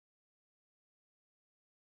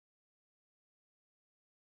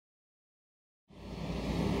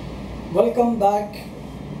Welcome back,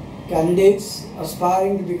 candidates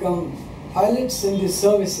aspiring to become pilots in the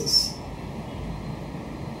services.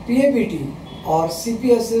 PABT or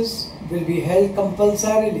CPSS will be held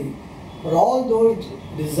compulsorily for all those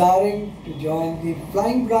desiring to join the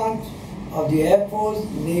flying branch of the Air Force,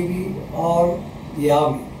 Navy or the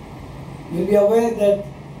Army. You will be aware that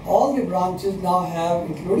all the branches now have,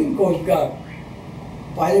 including Coast Guard,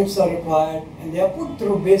 pilots are required and they are put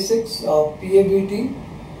through basics of PABT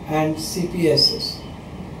and CPSS.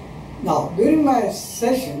 Now, during my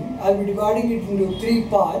session, I will be dividing it into three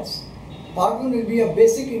parts. Part 1 will be a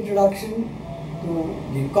basic introduction to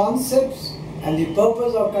the concepts and the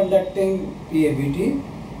purpose of conducting PABT,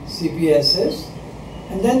 CPSS,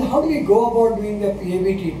 and then how do we go about doing the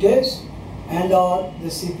PABT test and or the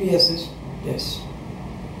CPSS test.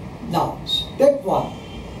 Now, step 1.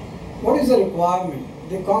 What is the requirement?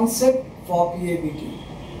 The concept for PABT.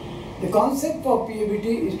 The concept for PABT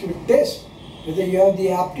is to test whether you have the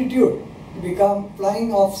aptitude to become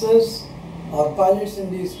flying officers or pilots in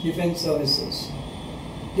these defense services.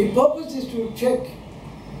 The purpose is to check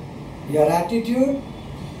your attitude,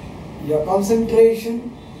 your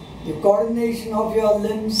concentration, the coordination of your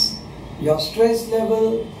limbs, your stress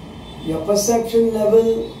level, your perception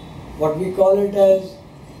level, what we call it as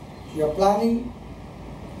your planning.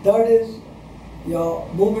 Third is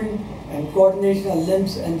your movement and coordination of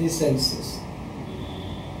limbs and the senses.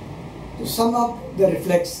 To sum up, the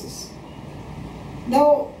reflexes.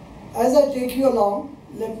 Now, as I take you along,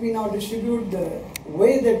 let me now distribute the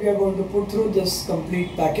way that we are going to put through this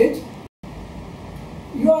complete package.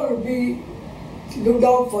 You are to be looked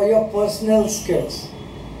out for your personal skills.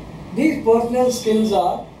 These personal skills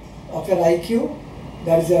are of your IQ,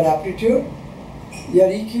 that is your aptitude, your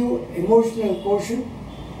EQ, emotional quotient,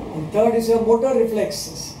 and third is your motor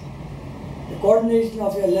reflexes, the coordination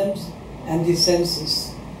of your limbs and the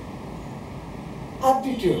senses.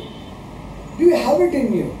 Aptitude. Do you have it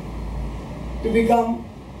in you to become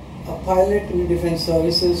a pilot in the defense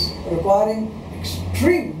services requiring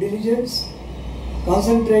extreme diligence,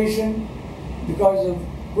 concentration, because of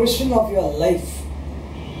question of your life?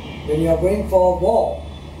 When you are going for a war,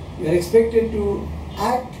 you are expected to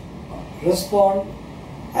act, respond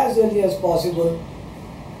as early as possible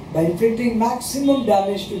by inflicting maximum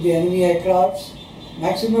damage to the enemy aircrafts,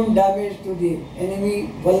 maximum damage to the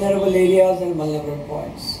enemy vulnerable areas and vulnerable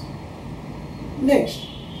points. Next,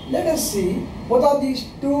 let us see what are these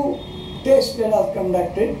two tests that are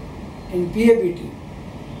conducted in PABT.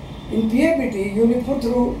 In PABT, you will put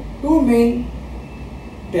through two main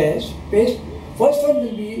tests. First one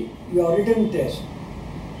will be your written test.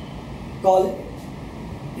 Called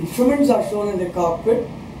instruments are shown in the cockpit,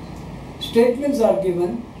 statements are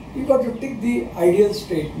given. You got to tick the ideal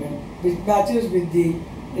statement which matches with the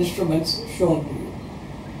instruments shown to you.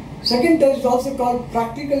 Second test is also called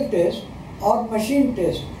practical test or machine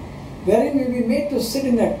test, wherein you will be made to sit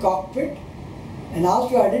in a cockpit and asked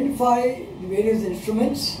to identify the various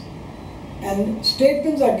instruments, and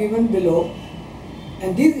statements are given below,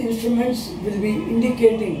 and these instruments will be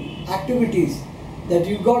indicating activities that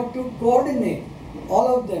you got to coordinate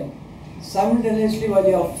all of them simultaneously while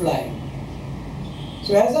you are flying.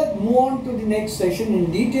 So as I move on to the next session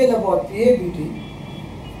in detail about PABT,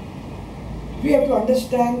 we have to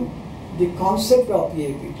understand the concept of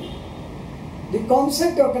PABT. The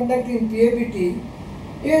concept of conducting PABT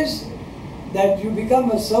is that you become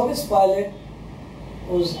a service pilot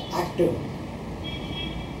who is active.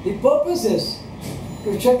 The purpose is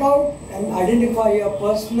to check out and identify your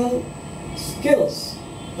personal skills.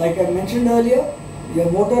 Like I mentioned earlier,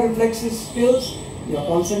 your motor reflexes skills, your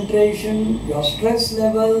concentration, your stress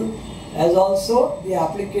level, as also the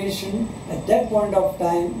application at that point of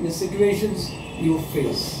time in the situations you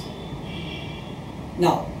face.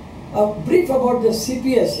 Now, a brief about the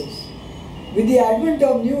CPSS. With the advent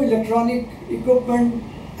of new electronic equipment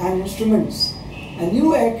and instruments and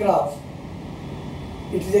new aircraft,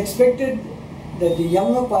 it is expected that the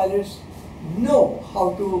younger pilots know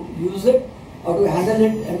how to use it, how to handle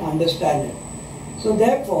it and understand it. So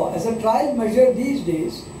therefore, as a trial measure these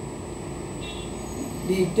days,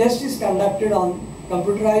 the test is conducted on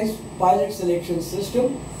computerized pilot selection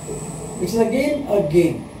system, which is again a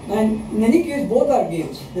game. And in any case, both are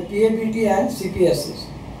games, the PABT and CPSS.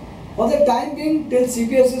 For the time being, till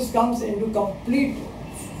CPSS comes into complete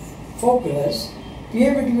focus,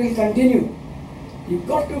 PABT will continue. You've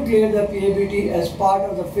got to clear the PABT as part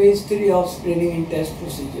of the phase 3 of screening and test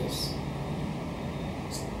procedures.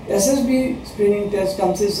 SSB screening test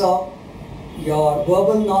consists of your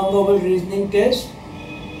verbal non-verbal reasoning test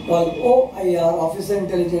called OIR, Officer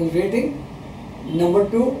Intelligence Rating. Number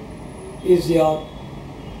 2 is your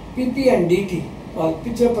PP and DT, or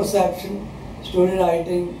picture perception, story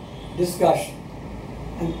writing, discussion.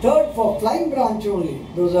 And third, for flying branch only,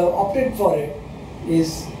 those who have opted for it,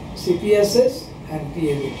 is CPSS and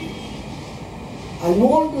PABT. I'll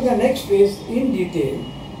move on to the next phase in detail,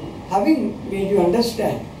 having made you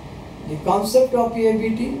understand the concept of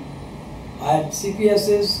PABT and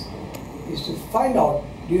CPSS is to find out,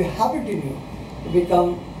 do you have it in you to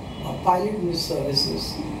become a pilot in these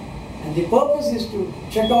services. And the purpose is to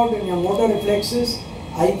check out in your motor reflexes,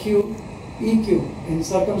 IQ, EQ in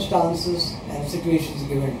circumstances and situations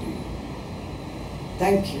given to you.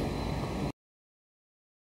 Thank you.